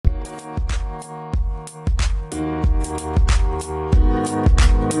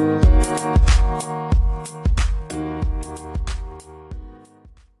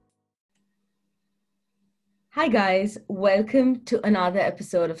Hi, guys. Welcome to another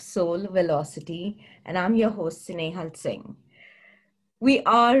episode of Soul Velocity, and I'm your host, Snehal Singh. We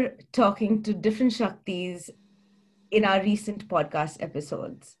are talking to different Shaktis in our recent podcast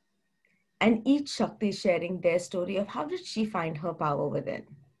episodes, and each Shakti is sharing their story of how did she find her power within.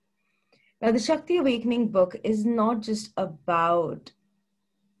 Now, the Shakti Awakening book is not just about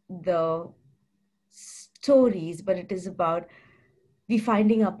the stories, but it is about we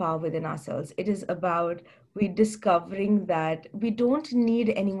finding our power within ourselves. It is about we discovering that we don't need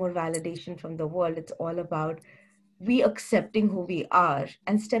any more validation from the world. It's all about we accepting who we are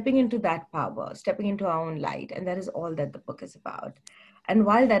and stepping into that power, stepping into our own light. And that is all that the book is about. And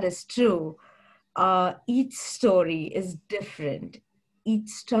while that is true, each story is different. Each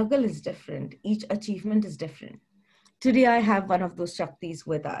struggle is different. Each achievement is different. Today, I have one of those Shaktis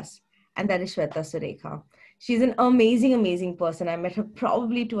with us, and that is Shweta Surekha. She's an amazing, amazing person. I met her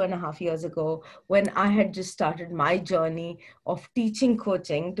probably 2.5 years ago when I had just started my journey of teaching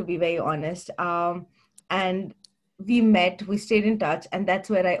coaching, to be very honest. And we met, we stayed in touch, and that's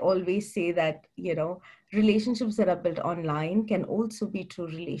where I always say that, relationships that are built online can also be true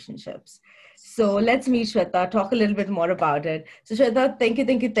relationships. So let's meet Shweta, talk a little bit more about it. So Shweta,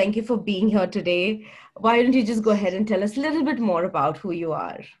 thank you for being here today. Why don't you just go ahead and tell us a little bit more about who you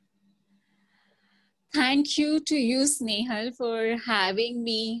are? Thank you to you, Snehal, for having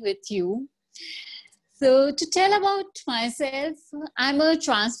me with you. So, to tell about myself, I'm a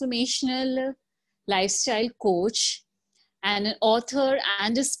transformational lifestyle coach and an author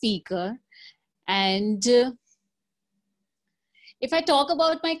and a speaker. And if I talk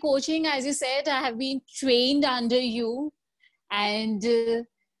about my coaching, as you said, I have been trained under you. And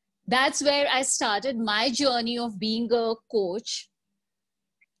that's where I started my journey of being a coach.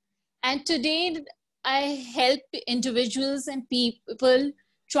 And today, I help individuals and people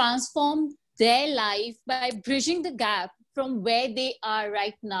transform their life by bridging the gap from where they are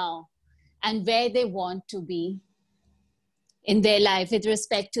right now and where they want to be in their life with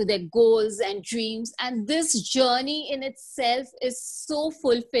respect to their goals and dreams. And this journey in itself is so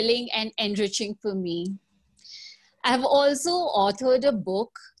fulfilling and enriching for me. I've also authored a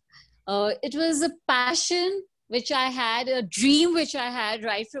book. It was a passion which I had, a dream which I had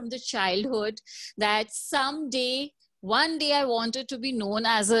right from the childhood, that someday, one day I wanted to be known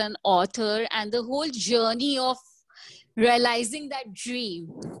as an author, and the whole journey of realizing that dream.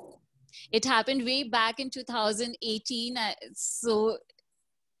 It happened way back in 2018. So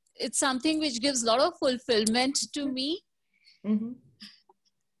it's something which gives a lot of fulfillment to me. Mm-hmm.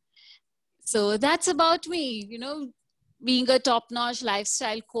 So that's about me, being a top-notch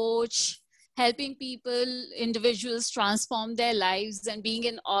lifestyle coach, helping people, individuals transform their lives, and being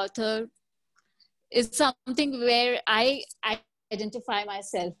an author is something where I identify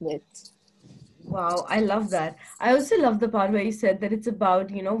myself with. Wow, I love that. I also love the part where you said that it's about,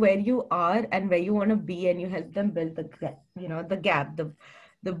 where you are and where you want to be, and you help them build the gap,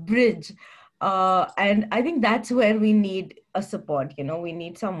 the bridge. And I think that's where we need a support. We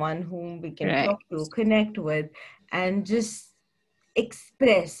need someone whom we can Right. talk to, connect with, and just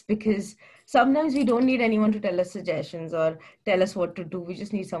express, because sometimes we don't need anyone to tell us suggestions or tell us what to do. We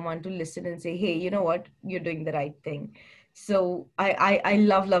just need someone to listen and say, hey, you know what, you're doing the right thing. So I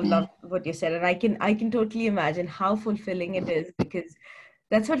love what you said, and I can totally imagine how fulfilling it is, because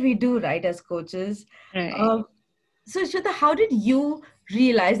that's what we do, right, as coaches. Right. So Shweta, how did you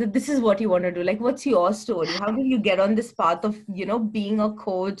realize that this is what you want to do? Like, what's your story? How did you get on this path of, being a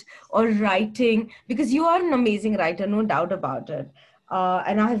coach or writing? Because you are an amazing writer, no doubt about it.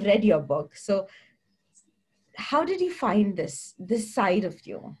 And I have read your book. So how did you find this side of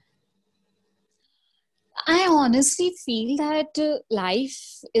you? I honestly feel that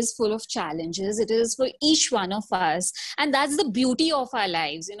life is full of challenges. It is for each one of us. And that's the beauty of our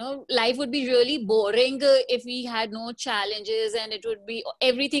lives. Life would be really boring if we had no challenges, and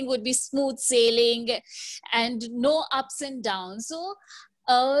everything would be smooth sailing and no ups and downs. So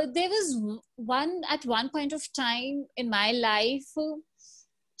there was at one point of time in my life,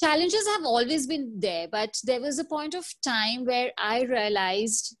 challenges have always been there, but there was a point of time where I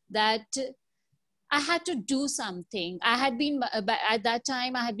realized that I had to do something. At that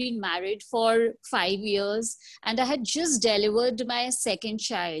time, I had been married for 5 years, and I had just delivered my second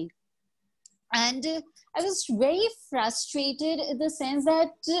child. And I was very frustrated in the sense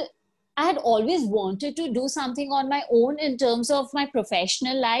that I had always wanted to do something on my own in terms of my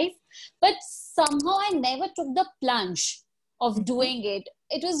professional life, but somehow I never took the plunge of doing it.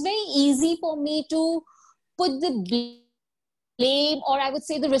 It was very easy for me to put the blame, or I would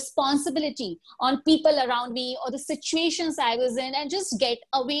say the responsibility, on people around me or the situations I was in, and just get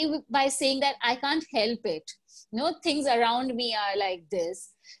away by saying that I can't help it. things around me are like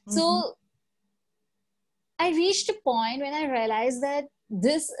this. Mm-hmm. So I reached a point when I realized that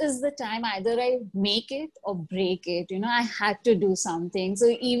this is the time, either I make it or break it. I had to do something.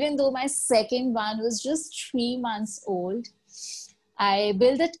 So even though my second one was just 3 months old, I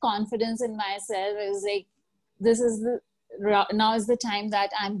built that confidence in myself. I was like, this is now is the time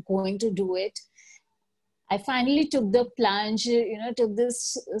that I'm going to do it. I finally took the plunge, took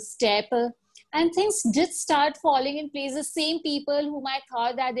this step, and things did start falling in place. The same people whom I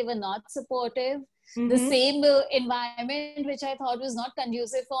thought that they were not supportive, the Mm-hmm. same environment which I thought was not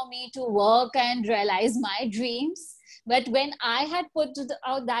conducive for me to work and realize my dreams. But when I had put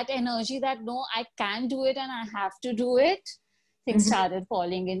out that energy that no, I can do it and I have to do it, things Mm-hmm. started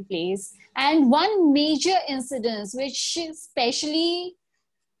falling in place. And one major incident, which especially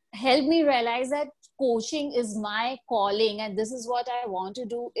helped me realize that coaching is my calling and this is what I want to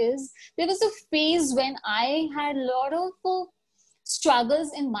do, is there was a phase when I had a lot of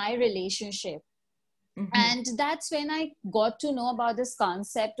struggles in my relationship. Mm-hmm. And that's when I got to know about this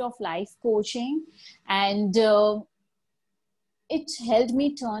concept of life coaching. And it helped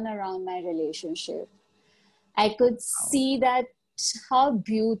me turn around my relationship. I could Wow. see that how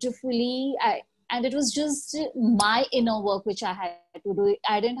beautifully and it was just my inner work which I had to do.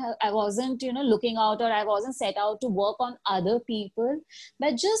 I wasn't, looking out, or I wasn't set out to work on other people,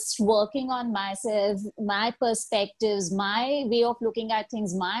 but just working on myself, my perspectives, my way of looking at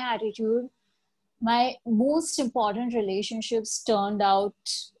things, my attitude. My most important relationships turned out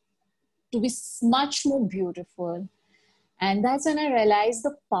to be much more beautiful. And that's when I realized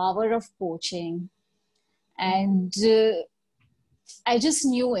the power of coaching. And I just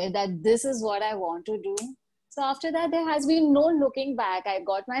knew it that this is what I want to do. So after that, there has been no looking back. I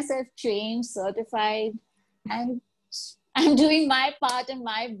got myself trained, certified, and I'm doing my part and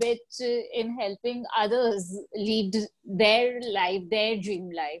my bit in helping others lead their life, their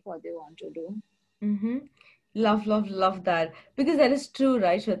dream life, what they want to do. Mm-hmm. Love, love, love that. Because that is true,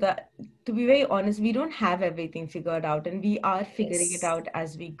 right, Shweta? To be very honest, we don't have everything figured out, and we are figuring it Yes. out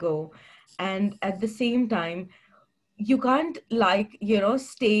as we go. And at the same time, you can't, like,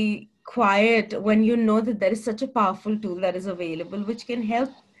 stay quiet when you know that there is such a powerful tool that is available, which can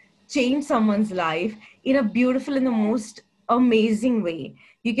help change someone's life in a beautiful and the most amazing way.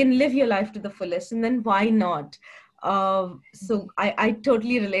 You can live your life to the fullest, and then why not? So I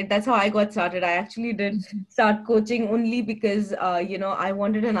totally relate. That's how I got started. I actually did start coaching only because I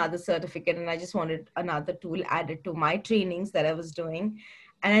wanted another certificate and I just wanted another tool added to my trainings that I was doing,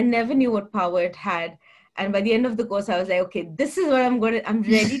 and I never knew what power it had. And by the end of the course, I was like, okay, this is what I'm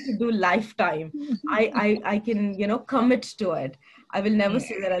ready to do lifetime. I can, commit to it. I will never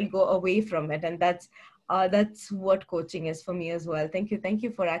say that I'll go away from it. And that's what coaching is for me as well. Thank you. Thank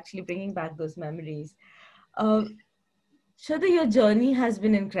you for actually bringing back those memories. Uh, Shraddha, your journey has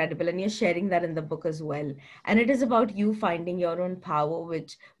been incredible, and you're sharing that in the book as well. And it is about you finding your own power,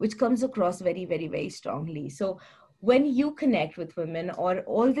 which comes across very, very, very strongly. So, when you connect with women or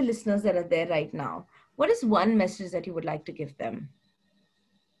all the listeners that are there right now, what is one message that you would like to give them?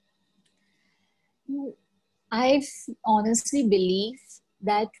 I honestly believe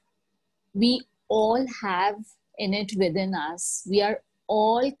that we all have in it within us. We are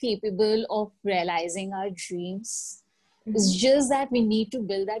all capable of realizing our dreams. It's Mm-hmm. just that we need to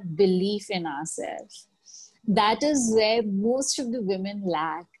build that belief in ourselves. That is where most of the women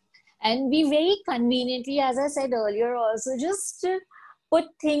lack. And we very conveniently, as I said earlier, also just put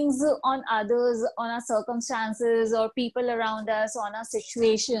things on others, on our circumstances or people around us, on our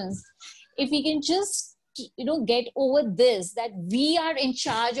situations. If we can just, get over this, that we are in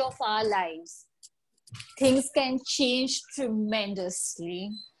charge of our lives, things can change tremendously.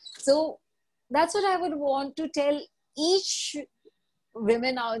 So that's what I would want to tell each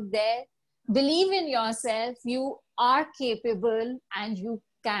women out there. Believe in yourself. You are capable and you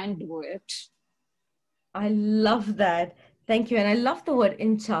can do it. I love that. Thank you. And I love the word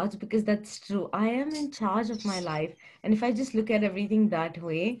in charge because that's true. I am in charge of my life. And if I just look at everything that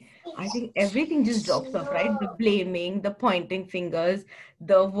way, I think everything just drops off, right? The blaming, the pointing fingers,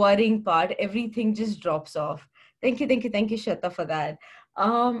 the worrying part, everything just drops off. Thank you, thank you, thank you, Shweta, for that.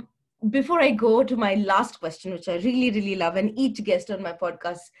 Um, Before I go to my last question, which I really, really love, and each guest on my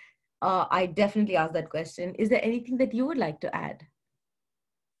podcast, I definitely ask that question. Is there anything that you would like to add?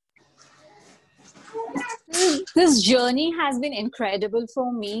 This journey has been incredible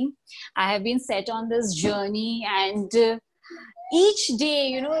for me. I have been set on this journey, and each day,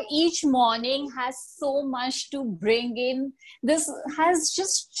 each morning has so much to bring in. This has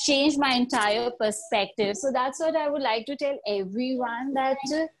just changed my entire perspective. So that's what I would like to tell everyone, that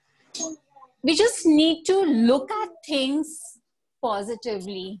We just need to look at things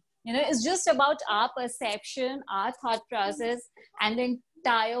positively. It's just about our perception, our thought process, and the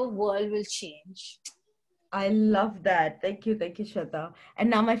entire world will change. I love that. Thank you, Shweta. And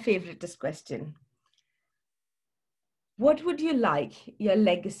now my favoriteest question. What would you like your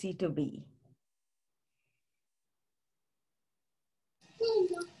legacy to be?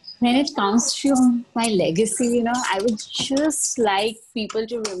 When it comes to my legacy, I would just like people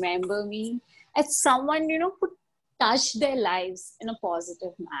to remember me as someone, who touched their lives in a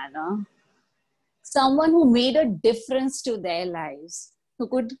positive manner, someone who made a difference to their lives, who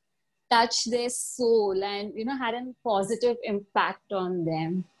could touch their soul and, had a positive impact on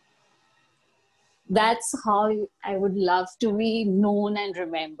them. That's how I would love to be known and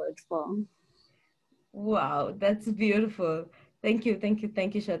remembered for. Wow, that's beautiful. Thank you,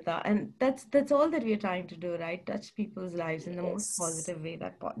 Shweta. And that's all that we're trying to do, right? Touch people's lives in the most Yes. positive way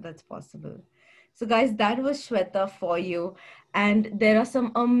that's possible. So, guys, that was Shweta for you. And there are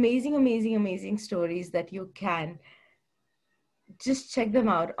some amazing, amazing, amazing stories that you can just check them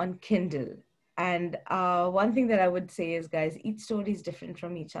out on Kindle. And one thing that I would say is, guys, each story is different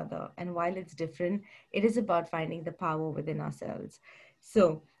from each other. And while it's different, it is about finding the power within ourselves.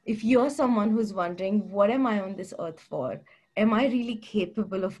 So if you're someone who's wondering, what am I on this earth for? Am I really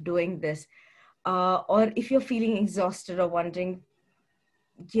capable of doing this? Or if you're feeling exhausted or wondering,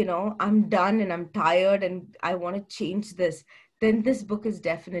 I'm done and I'm tired and I want to change this, then this book is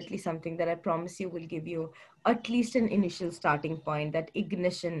definitely something that I promise you will give you at least an initial starting point, that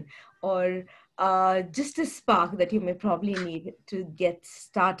ignition, or just a spark that you may probably need to get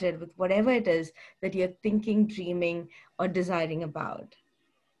started with whatever it is that you're thinking, dreaming, or desiring about.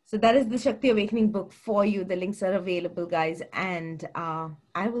 So that is the Shakti Awakening book for you. The links are available, guys. And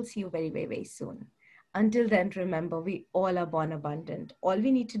I will see you very, very, very soon. Until then, remember, we all are born abundant. All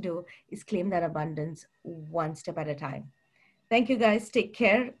we need to do is claim that abundance one step at a time. Thank you, guys. Take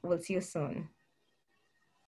care. We'll see you soon.